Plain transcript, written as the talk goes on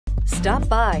Stop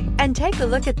by and take a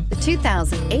look at the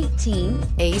 2018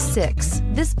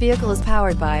 A6. This vehicle is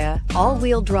powered by a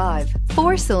all-wheel drive,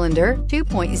 4-cylinder,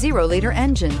 2.0-liter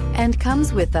engine and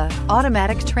comes with a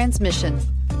automatic transmission.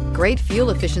 Great fuel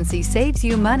efficiency saves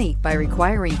you money by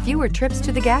requiring fewer trips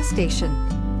to the gas station.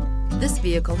 This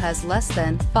vehicle has less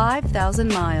than 5,000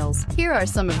 miles. Here are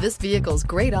some of this vehicle's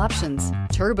great options: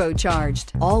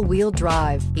 turbocharged, all-wheel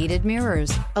drive, heated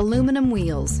mirrors, aluminum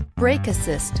wheels, brake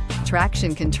assist,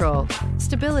 traction control,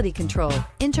 stability control,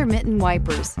 intermittent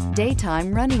wipers,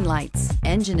 daytime running lights,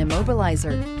 engine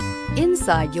immobilizer.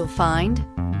 Inside you'll find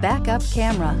backup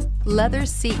camera, leather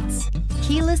seats,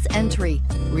 keyless entry,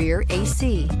 rear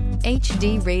AC,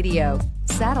 HD radio,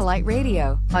 satellite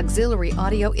radio, auxiliary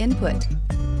audio input.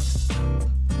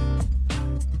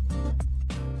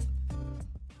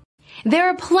 There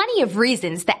are plenty of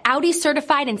reasons that Audi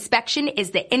certified inspection is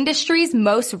the industry's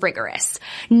most rigorous.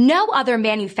 No other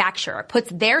manufacturer puts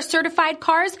their certified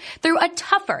cars through a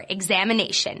tougher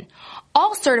examination.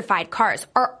 All certified cars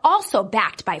are also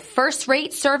backed by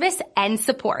first-rate service and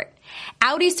support.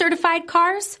 Audi certified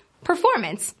cars,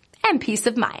 performance, and peace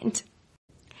of mind.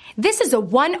 This is a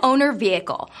one-owner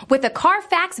vehicle with a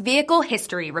Carfax Vehicle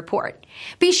History Report.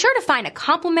 Be sure to find a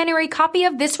complimentary copy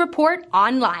of this report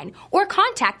online or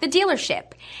contact the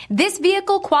dealership. This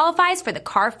vehicle qualifies for the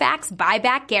Carfax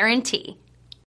Buyback Guarantee.